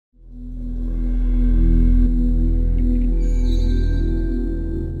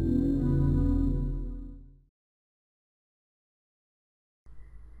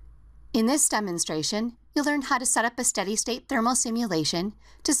In this demonstration, you'll learn how to set up a steady-state thermal simulation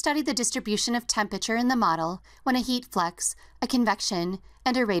to study the distribution of temperature in the model when a heat flux, a convection,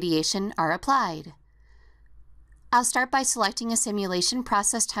 and a radiation are applied. I'll start by selecting a simulation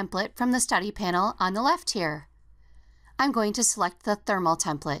process template from the study panel on the left here. I'm going to select the thermal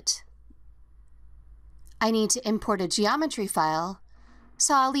template. I need to import a geometry file,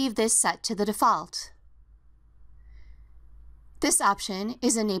 so I'll leave this set to the default. This option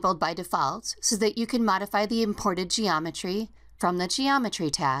is enabled by default so that you can modify the imported geometry from the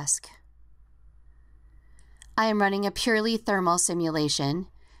Geometry task. I am running a purely thermal simulation,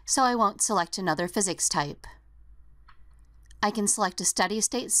 so I won't select another physics type. I can select a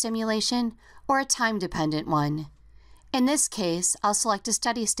steady-state simulation or a time-dependent one. In this case, I'll select a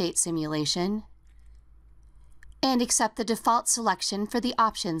steady-state simulation and accept the default selection for the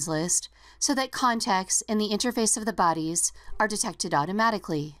options list so that contacts in the interface of the bodies are detected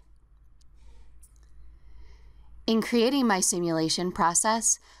automatically. In creating my simulation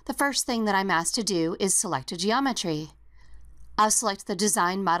process, the first thing that I'm asked to do is select a geometry. I'll select the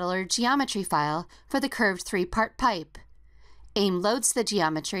Design Modeler geometry file for the curved 3-part pipe. AIM loads the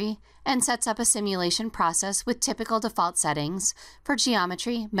geometry and sets up a simulation process with typical default settings for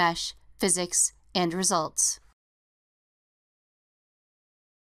geometry, mesh, physics, and results.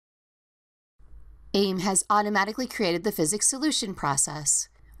 AIM has automatically created the physics solution process,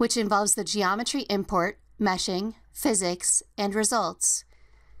 which involves the geometry import, meshing, physics, and results.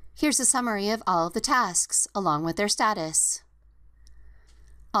 Here's a summary of all of the tasks, along with their status.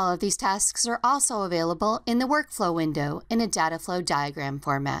 All of these tasks are also available in the workflow window in a data flow diagram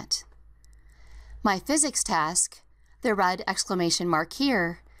format. My physics task, the red exclamation mark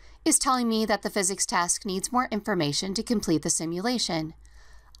here, is telling me that the physics task needs more information to complete the simulation.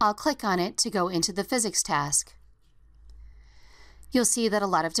 I'll click on it to go into the physics task. You'll see that a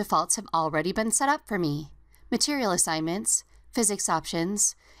lot of defaults have already been set up for me: material assignments, physics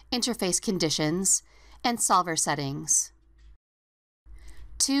options, interface conditions, and solver settings.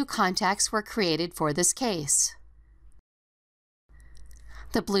 2 contacts were created for this case.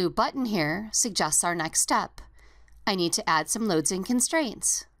 The blue button here suggests our next step. I need to add some loads and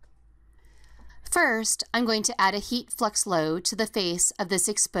constraints. First, I'm going to add a heat flux load to the face of this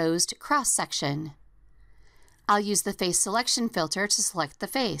exposed cross-section. I'll use the face selection filter to select the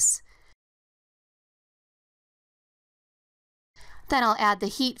face. Then I'll add the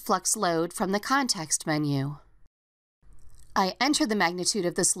heat flux load from the context menu. I enter the magnitude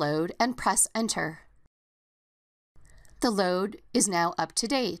of this load and press Enter. The load is now up to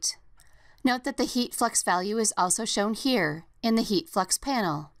date. Note that the heat flux value is also shown here in the heat flux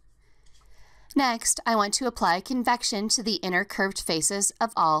panel. Next, I want to apply convection to the inner curved faces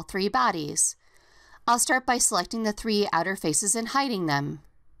of all 3 bodies. I'll start by selecting the 3 outer faces and hiding them.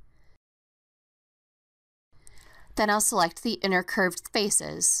 Then I'll select the inner curved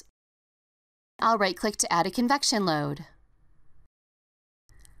faces. I'll right-click to add a convection load.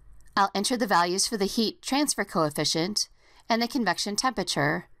 I'll enter the values for the heat transfer coefficient and the convection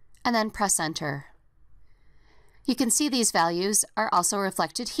temperature, and then press Enter. You can see these values are also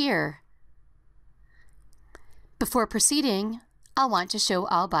reflected here. Before proceeding, I'll want to show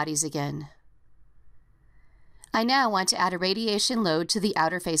all bodies again. I now want to add a radiation load to the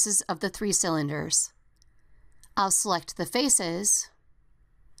outer faces of the 3 cylinders. I'll select the faces,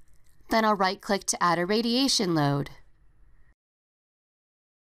 then I'll right-click to add a radiation load.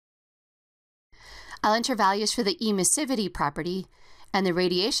 I'll enter values for the emissivity property and the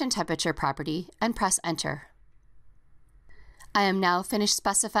radiation temperature property and press Enter. I am now finished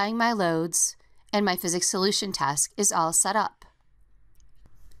specifying my loads, and my physics solution task is all set up.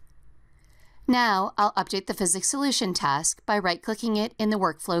 Now I'll update the physics solution task by right-clicking it in the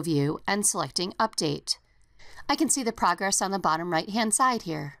workflow view and selecting Update. I can see the progress on the bottom right-hand side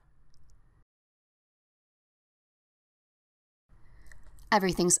here.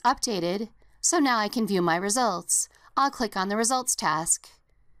 Everything's updated, so now I can view my results. I'll click on the Results task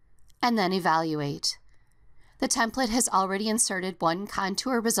and then Evaluate. The template has already inserted 1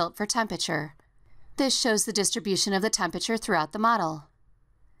 contour result for temperature. This shows the distribution of the temperature throughout the model.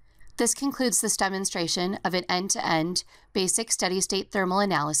 This concludes this demonstration of an end-to-end basic steady-state thermal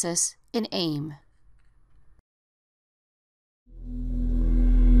analysis in AIM.